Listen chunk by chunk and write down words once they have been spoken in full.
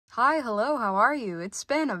Hi, hello, how are you? It's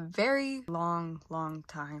been a very long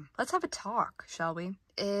time. Let's have a talk, shall we?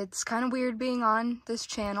 It's kind of weird being on this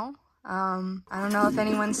channel. I don't know if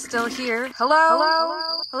anyone's still here. Hello?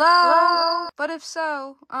 But if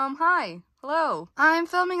so, hi. Hello. I'm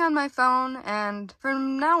filming on my phone, and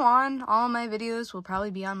from now on, all my videos will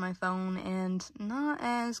probably be on my phone and not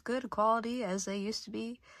as good a quality as they used to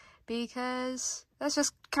be, because that's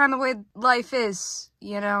just kind of the way life is,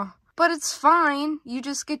 you know? But it's fine. You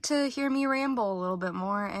just get to hear me ramble a little bit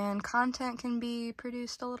more, and content can be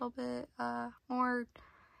produced a little bit, more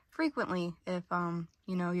frequently if,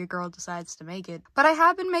 you know, your girl decides to make it. But I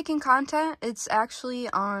have been making content. It's actually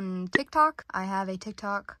on TikTok. I have a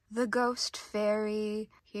TikTok, The Ghost Fairy.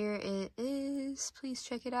 Here it is. Please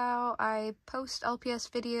check it out. I post LPS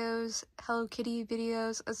videos, Hello Kitty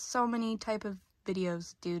videos, so many type of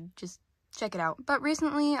videos, dude. Just check it out. But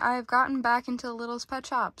recently, I've gotten back into Little's Pet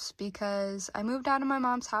Shops because I moved out of my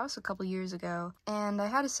mom's house a couple years ago, and I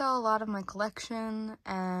had to sell a lot of my collection,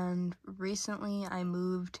 and recently I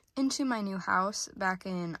moved into my new house back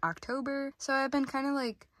in October, so I've been kind of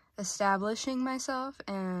like establishing myself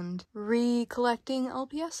and recollecting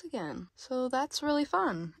LPS again. So that's really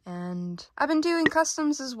fun, and I've been doing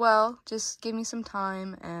customs as well. Just give me some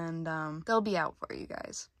time, and they'll be out for you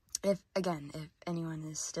guys. If anyone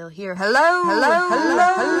is still here. Hello.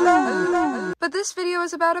 But this video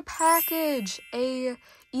is about a package, a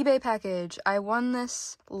eBay package. I won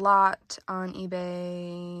this lot on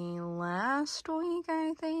eBay last week,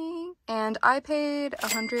 I think. And I paid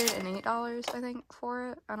 $108, I think,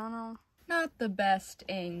 for it. I don't know. Not the best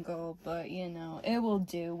angle, but you know, it will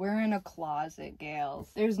do. We're in a closet,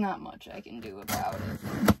 gals. There's not much I can do about it.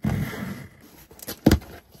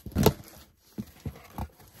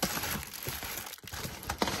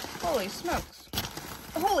 Holy smokes.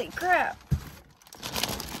 Holy crap.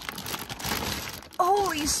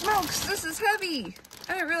 Holy smokes, this is heavy.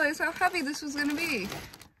 I didn't realize how heavy this was gonna be.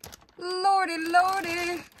 Lordy, Lord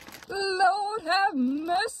have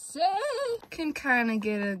mercy. Can kind of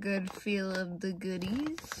get a good feel of the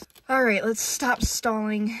goodies. Alright, let's stop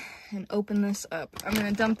stalling and open this up. I'm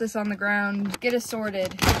gonna dump this on the ground, get it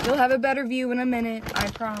sorted. You'll have a better view in a minute, I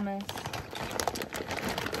promise.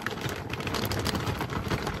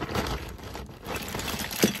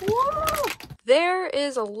 There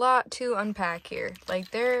is a lot to unpack here.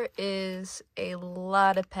 Like, there is a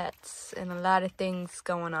lot of pets and a lot of things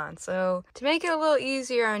going on. So, to make it a little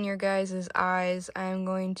easier on your guys' eyes, I'm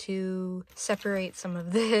going to separate some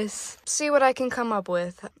of this, see what I can come up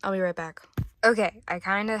with. I'll be right back. Okay, I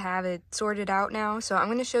kind of have it sorted out now, so I'm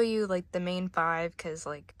going to show you, like, the main 5, because,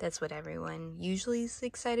 like, that's what everyone usually is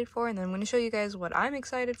excited for, and then I'm going to show you guys what I'm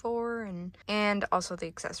excited for, and also the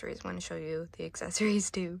accessories. I'm going to show you the accessories,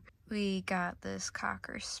 too. We got this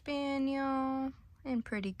Cocker Spaniel in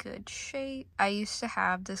pretty good shape. I used to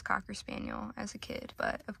have this Cocker Spaniel as a kid,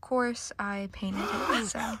 but of course I painted it,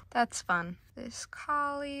 so that's fun. This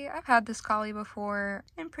Collie, I've had this Collie before,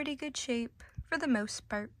 in pretty good shape for the most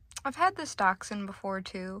part. I've had this Dachshund before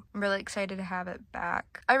too. I'm really excited to have it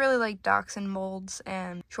back. I really like Dachshund molds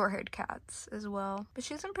and short-haired cats as well, but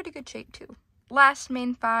she's in pretty good shape too. Last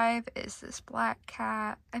main 5 is this black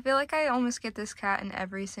cat. I feel like I almost get this cat in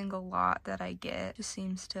every single lot that I get. It just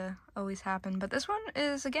seems to always happen. But this one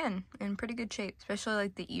is, again, in pretty good shape, especially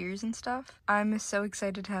like the ears and stuff. I'm so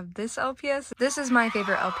excited to have this LPS. This is my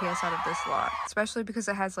favorite LPS out of this lot, especially because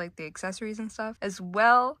it has like the accessories and stuff as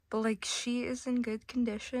well. But like, she is in good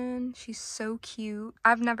condition. She's so cute.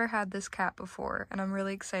 I've never had this cat before, and I'm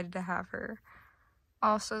really excited to have her.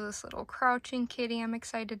 Also, this little crouching kitty I'm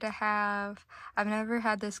excited to have. I've never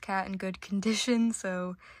had this cat in good condition,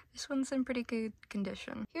 so this one's in pretty good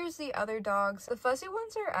condition. Here's the other dogs. The fuzzy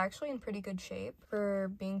ones are actually in pretty good shape for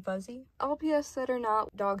being fuzzy. LPS that are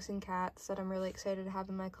not dogs and cats that I'm really excited to have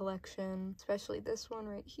in my collection, especially this one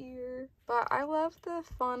right here. But I love the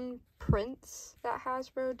fun prints that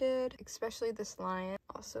Hasbro did, especially this lion.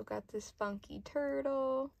 Also got this funky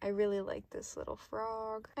turtle. I really like this little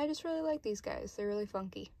frog. I just really like these guys. They're really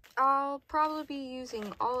funky. I'll probably be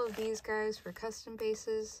using all of these guys for custom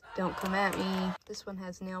bases. Don't come at me. This one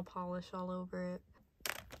has nail polish all over it.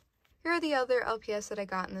 Here are the other LPS that I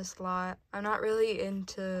got in this lot. I'm not really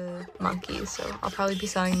into monkeys, so I'll probably be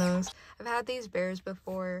selling those. I've had these bears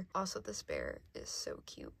before. Also, this bear is so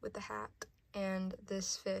cute with the hat. And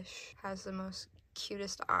this fish has the most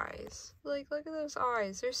cutest eyes. Like, look at those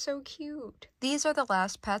eyes. They're so cute. These are the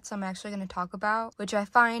last pets I'm actually going to talk about, which I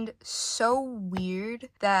find so weird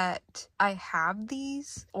that I have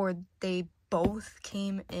these, or they both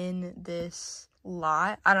came in this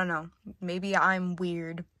lot. I don't know. Maybe I'm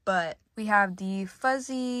weird, but we have the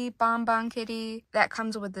fuzzy bonbon kitty that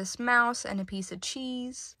comes with this mouse and a piece of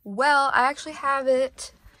cheese. Well, I actually have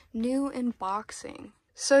it new in boxing.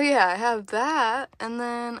 So yeah, I have that, and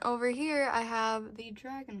then over here I have the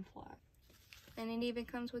dragonfly. And it even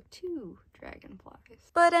comes with 2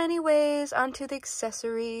 dragonflies. But anyways, onto the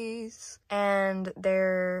accessories. And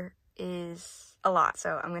there is a lot,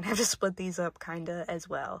 so I'm gonna have to split these up kinda as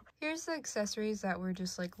well. Here's the accessories that were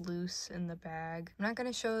just like loose in the bag. I'm not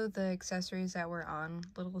gonna show the accessories that were on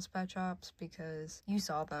Littlest Pet Shops because you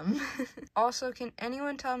saw them. Also, can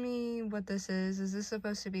anyone tell me what this is? Is this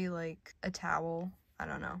supposed to be like a towel? I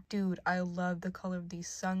don't know. Dude, I love the color of these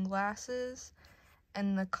sunglasses.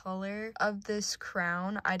 And the color of this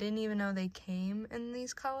crown. I didn't even know they came in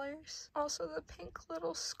these colors. Also the pink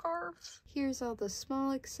little scarf. Here's all the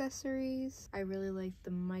small accessories. I really like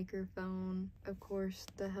the microphone. Of course,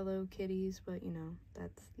 the Hello Kitties, but you know,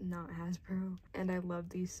 that's not Hasbro. And I love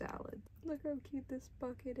these salads. Look how cute this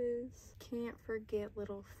bucket is. Can't forget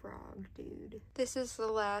little frog, dude. This is the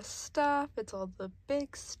last stuff. It's all the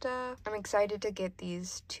big stuff. I'm excited to get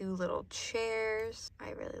these 2 little chairs.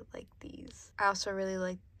 I really like these. I also really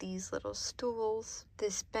like these little stools.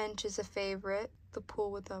 This bench is a favorite. The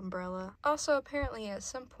pool with the umbrella. Also, apparently at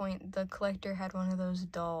some point, the collector had one of those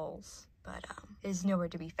dolls, but is nowhere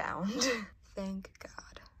to be found. Thank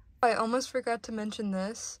God. I almost forgot to mention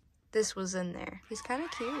this. This was in there. He's kind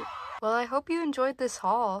of cute. Well, I hope you enjoyed this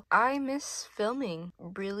haul. I miss filming.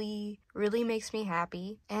 Really makes me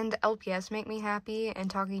happy. And LPS make me happy. And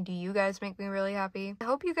talking to you guys make me really happy. I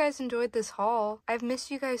hope you guys enjoyed this haul. I've missed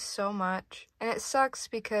you guys so much. And it sucks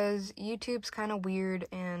because YouTube's kind of weird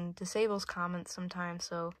and disables comments sometimes.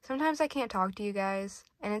 So sometimes I can't talk to you guys.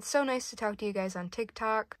 And it's so nice to talk to you guys on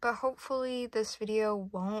TikTok. But hopefully this video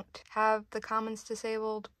won't have the comments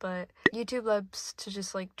disabled. But YouTube loves to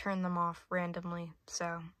just like turn them off randomly.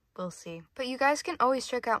 So we'll see. But you guys can always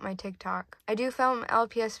check out my TikTok. I do film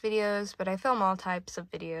LPS videos, but I film all types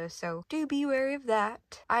of videos, so do be wary of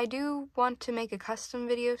that. I do want to make a custom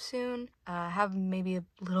video soon. Have maybe a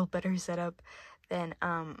little better setup than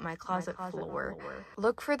my closet floor.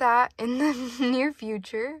 Look for that in the near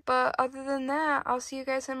future. But other than that, I'll see you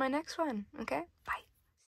guys in my next one, okay? Bye.